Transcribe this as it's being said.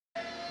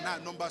Now,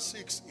 number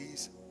 6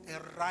 is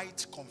a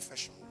right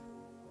confession.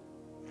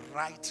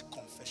 Right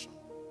confession.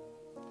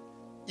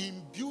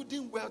 In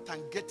building wealth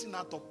and getting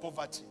out of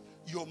poverty,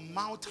 your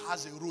mouth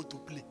has a role to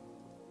play.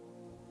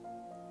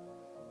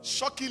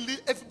 Shockingly,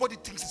 everybody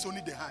thinks it's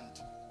only the hand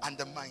and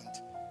the mind.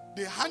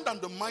 The hand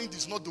and the mind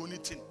is not the only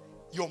thing.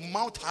 Your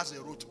mouth has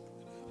a role to play.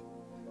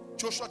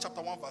 Joshua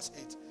chapter 1 verse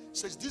 8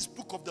 says, this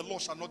book of the law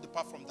shall not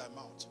depart from thy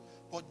mouth,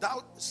 but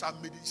thou shalt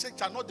meditate. He said,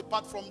 shall not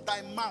depart from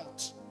thy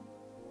mouth.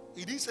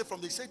 He didn't say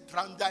from, he said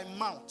from thy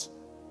mouth.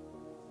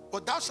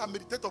 But thou shalt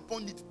meditate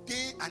upon it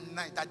day and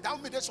night, that thou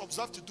mayest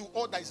observe to do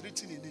all that is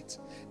written in it.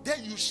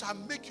 Then you shall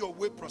make your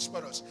way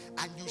prosperous,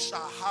 and you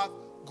shall have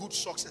good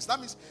success. That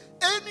means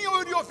any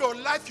area of your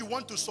life you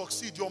want to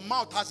succeed, your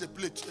mouth has a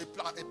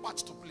part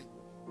to play.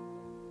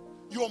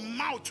 Your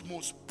mouth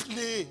must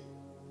play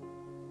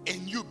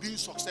in you being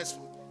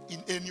successful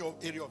in any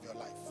area of your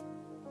life.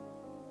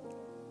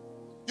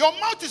 Your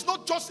mouth is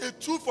not just a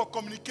tool for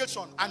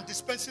communication and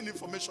dispensing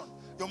information.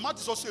 Your mouth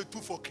is also a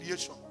tool for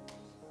creation.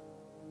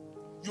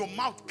 Your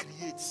mouth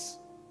creates.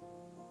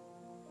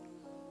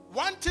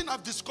 One thing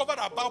I've discovered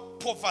about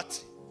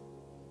poverty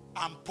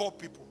and poor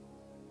people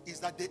is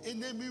that the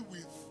enemy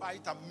will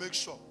fight and make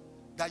sure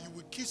that you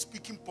will keep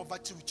speaking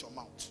poverty with your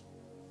mouth.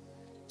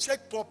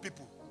 Check poor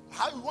people.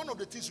 One of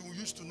the things we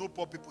used to know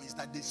poor people is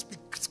that they speak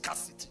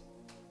scarcity.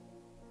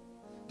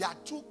 They are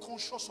too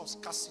conscious of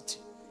scarcity.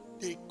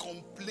 They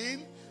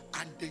complain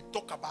and they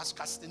talk about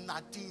scarcity.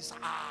 Nothing is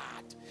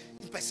hard.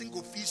 In person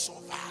go feel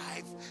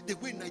survive. The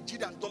way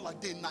Nigerian dollar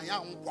they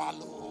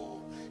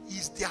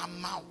is their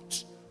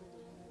mouth.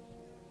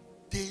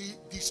 The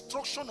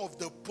destruction of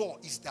the poor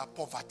is their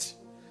poverty.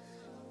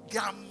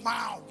 Their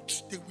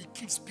mouth, they will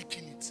keep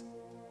speaking it.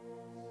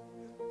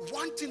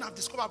 One thing I've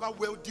discovered about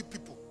wealthy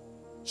people,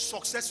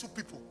 successful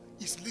people,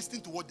 is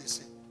listening to what they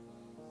say.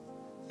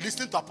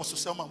 Listening to Apostle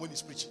Selman when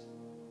he's preaching.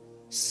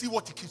 See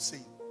what he keeps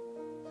saying.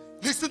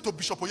 Listen to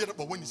Bishop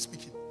Oyeka when he's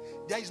speaking.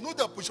 There is no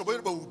doubt Bishop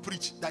Oyeka will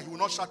preach that he will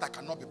not shout, I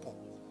cannot be poor.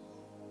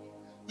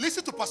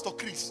 Listen to Pastor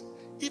Chris.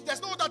 If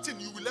there's no other thing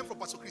you will learn from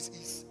Pastor Chris,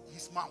 is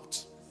his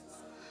mouth.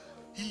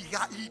 He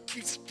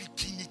keeps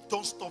speaking it.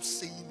 Don't stop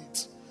saying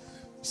it.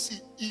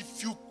 See,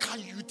 if you can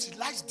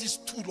utilize this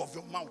tool of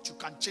your mouth, you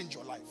can change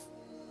your life.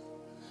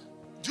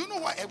 Do you know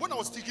why? When I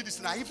was thinking this,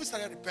 and I even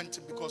started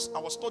repenting because I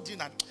was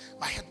studying and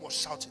my head was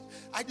shouting.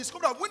 I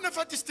discovered that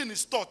whenever this thing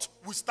is taught,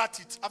 we start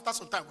it. After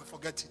some time, we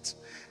forget it.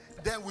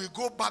 Then we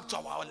go back to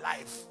our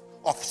life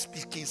of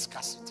speaking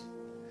scarcity.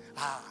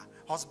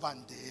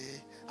 Husband,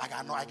 I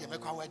can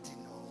make a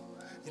wedding.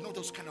 You know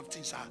those kind of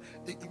things.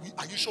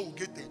 Are you sure we'll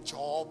get a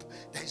job?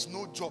 There is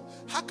no job.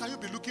 How can you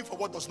be looking for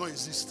what does not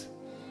exist?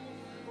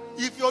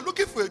 If you're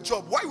looking for a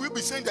job, why will you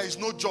be saying there is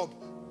no job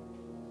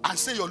and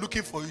say you're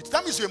looking for it?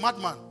 That means you're a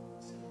madman.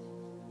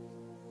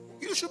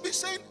 You should be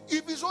saying,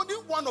 if it's only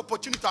one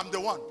opportunity, I'm the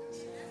one.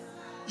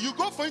 You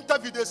go for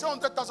interview, they say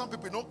 100,000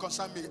 people, don't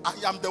concern me. I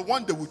am the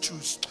one they will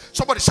choose.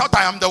 Somebody shout,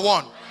 I am the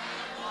one.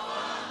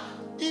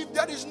 If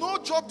there is no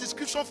job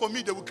description for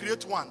me, they will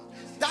create one.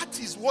 That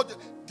is what,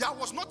 there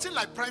was nothing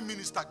like Prime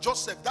Minister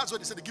Joseph. That's why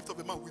they say the gift of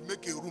a man will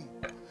make a room.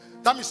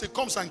 That means it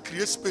comes and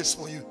creates space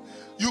for you.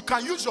 You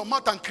can use your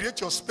mouth and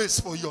create your space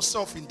for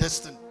yourself in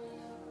destiny.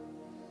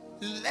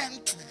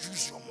 Learn to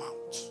use your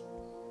mouth.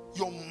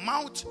 Your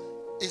mouth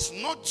is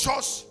not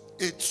just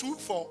a tool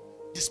for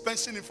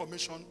dispensing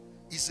information,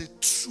 it's a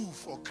tool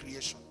for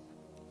creation.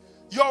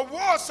 Your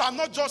words are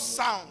not just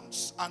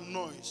sounds and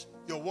noise.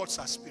 Your words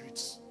are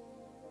spirits.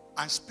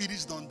 And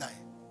spirits don't die.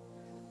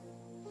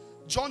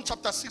 John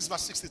chapter 6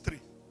 verse 63.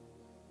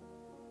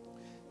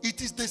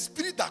 It is the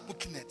spirit that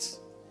quickeneth.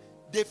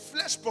 The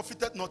flesh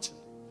profited nothing.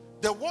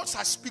 The words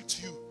I speak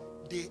to you,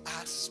 they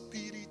are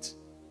spirit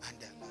and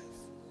their life.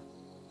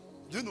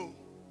 Do you know?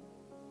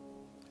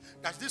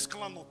 There's this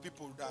clan of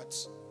people that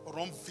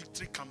run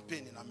victory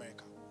campaign in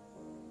America.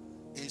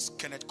 It's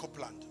Kenneth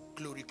Copeland,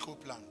 Glory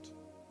Copeland,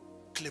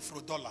 Cliff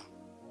Rodola,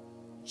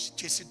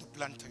 Jesse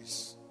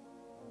Duplantis.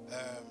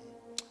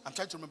 I'm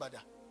trying to remember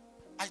that.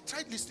 I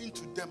tried listening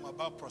to them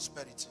about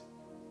prosperity.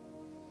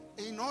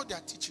 In all their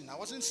teaching, I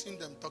wasn't seeing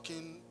them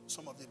talking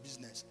some of the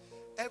business.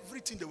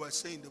 Everything they were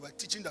saying, they were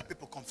teaching the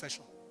people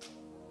confession.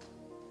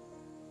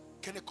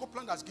 Kenneth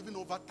Copeland has given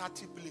over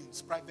 30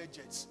 planes, private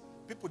jets.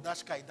 People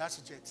dash car, dash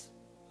jets.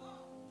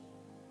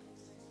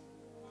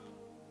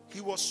 He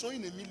was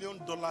sowing $1 million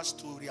to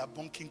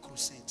Reabunking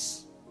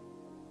crusades.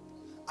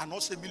 And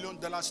also $1 million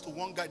to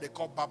one guy they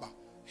call Baba.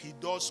 He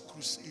does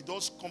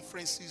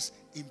conferences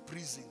in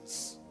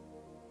prisons.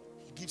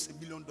 He gives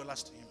 $1 million to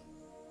him.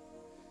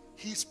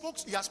 He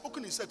has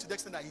spoken himself to the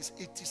extent that he's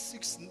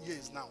 86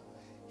 years now.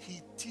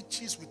 He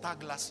teaches without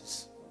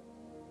glasses.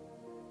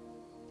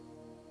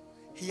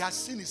 He has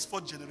seen his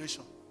 4th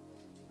generation.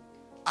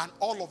 And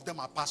all of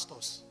them are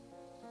pastors.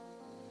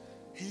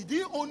 He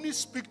didn't only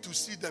speak to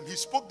see them, he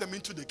spoke them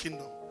into the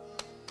kingdom.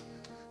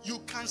 You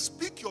can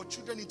speak your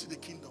children into the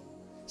kingdom.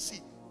 See,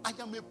 I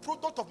am a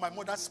product of my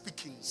mother's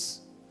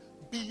speakings.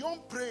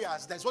 Beyond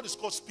prayers, there's what is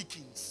called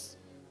speakings.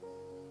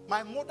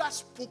 My mother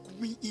spoke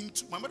me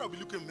into, my mother will be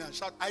looking at me and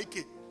shout,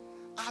 Iyke,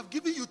 I have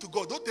given you to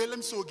God. Don't tell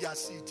him so your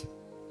seed.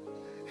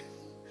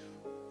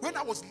 When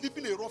I was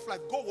living a rough life,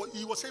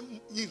 he was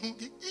saying,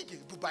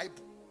 Iyke, the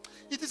Bible.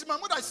 It is in my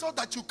mind I saw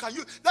that you can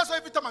use. That's why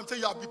every time I'm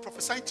telling you, I'll be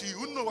prophesying to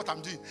you. You know what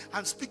I'm doing.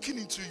 I'm speaking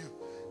into you.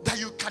 That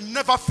you can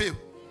never fail.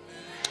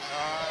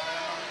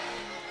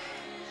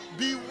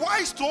 Be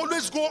wise to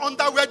always go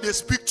under where they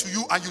speak to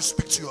you and you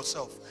speak to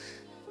yourself.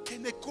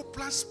 Kenneth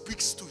Copeland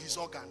speaks to his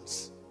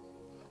organs.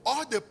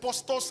 All the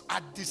pastors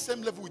at the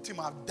same level with him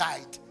have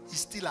died. He's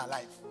still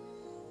alive.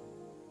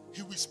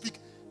 He will speak.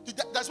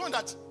 That's one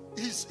that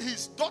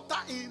his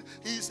daughter-in,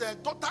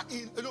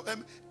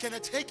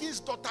 Kenneth Hagin's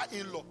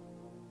daughter-in-law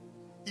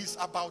is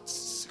about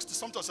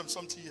 60-something or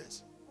 70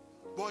 years.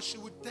 But she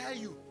would tell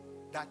you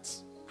that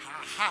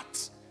her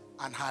heart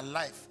and her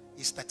life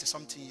is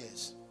 30-something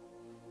years.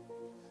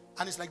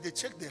 And it's like they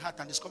checked the heart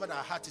and discovered that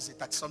her heart is a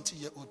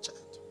 30-something-year-old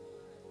child.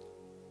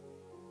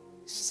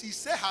 She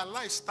said her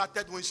life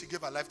started when she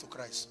gave her life to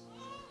Christ.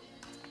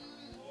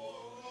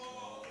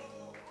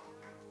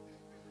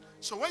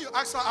 So when you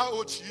ask her how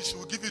old she is, she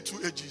will give you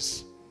 2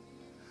 ages.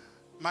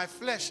 My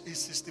flesh is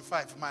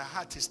 65. My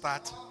heart is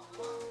 30.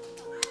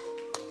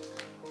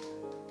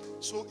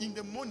 So in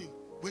the morning,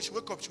 when she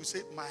wake up, she will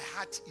say, my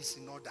heart is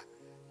in order.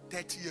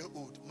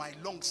 30-year-old. My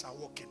lungs are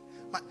working.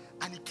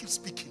 And he keeps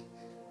speaking.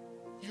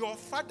 Your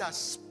father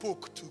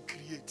spoke to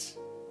create.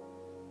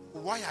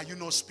 Why are you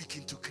not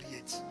speaking to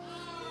create?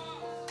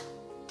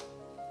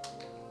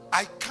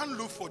 I can't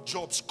look for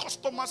jobs.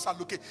 Customers are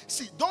looking.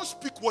 See, don't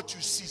speak what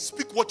you see.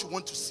 Speak what you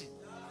want to see.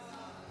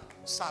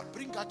 Sir,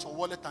 bring out your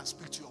wallet and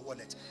speak to your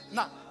wallet.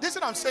 Now, this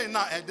is what I'm saying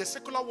now. The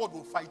secular world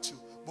will fight you.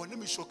 But let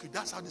me shock you.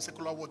 That's how the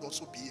secular world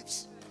also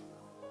behaves.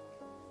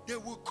 They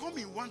will come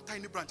in one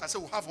tiny branch. I say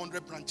we'll have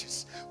 100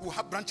 branches. We'll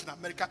have branch in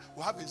America.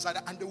 We'll have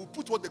inside. And they will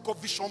put what they call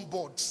vision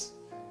boards.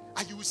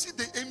 And you will see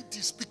the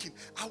MD speaking.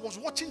 I was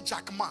watching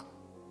Jack Ma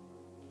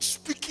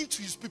speaking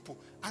to his people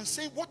and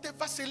saying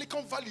whatever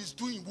Silicon Valley is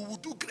doing, we will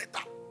do greater.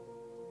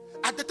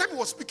 At the time he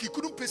was speaking, he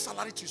couldn't pay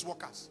salary to his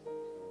workers.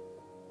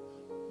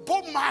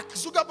 Bob Mark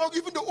Zuckerberg,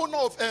 even the owner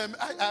of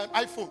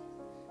iPhone,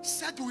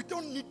 said we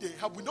don't need the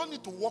help. We don't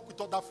need to work with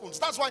other phones.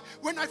 That's why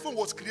when iPhone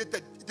was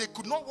created, they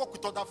could not work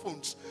with other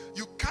phones.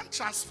 You can't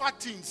transfer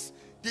things.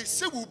 They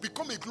say we'll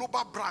become a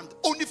global brand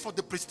only for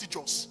the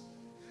prestigious.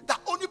 That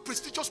only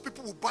prestigious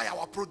people will buy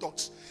our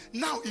products.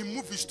 Now in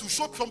movies, to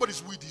show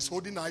somebody's weed, he's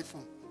holding an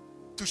iPhone.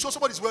 To show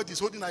somebody's wealth, he's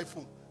holding an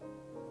iPhone.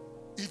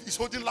 If he's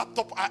holding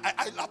laptop,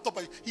 laptop.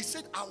 He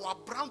said our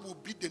brand will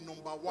be the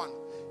number one.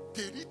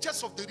 The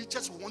richest of the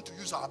richest will want to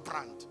use our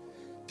brand.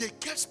 They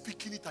kept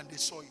speaking it and they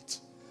saw it.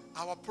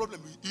 Our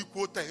problem is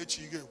equal to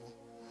Iyke.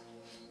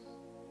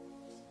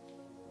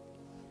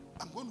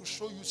 I'm going to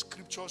show you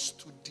scriptures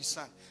to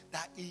discern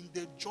that in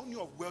the journey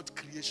of wealth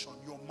creation,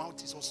 your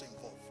mouth is also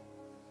involved.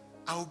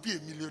 I will be a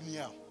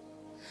millionaire.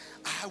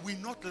 I will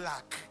not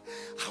lack.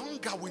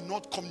 Hunger will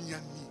not come near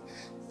me.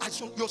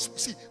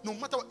 See, no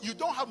matter what, you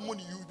don't have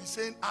money, you will be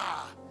saying,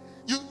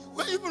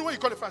 even when you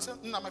call a friend, say,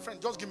 nah, my friend,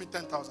 just give me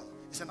 10,000.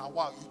 He said,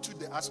 wow, you took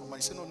the ask for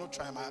money. He said, no,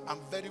 try. I'm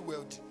very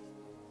wealthy.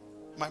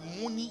 My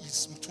money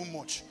is too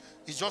much.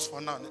 It's just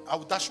for now. I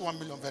will dash you 1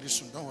 million very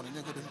soon. Don't worry.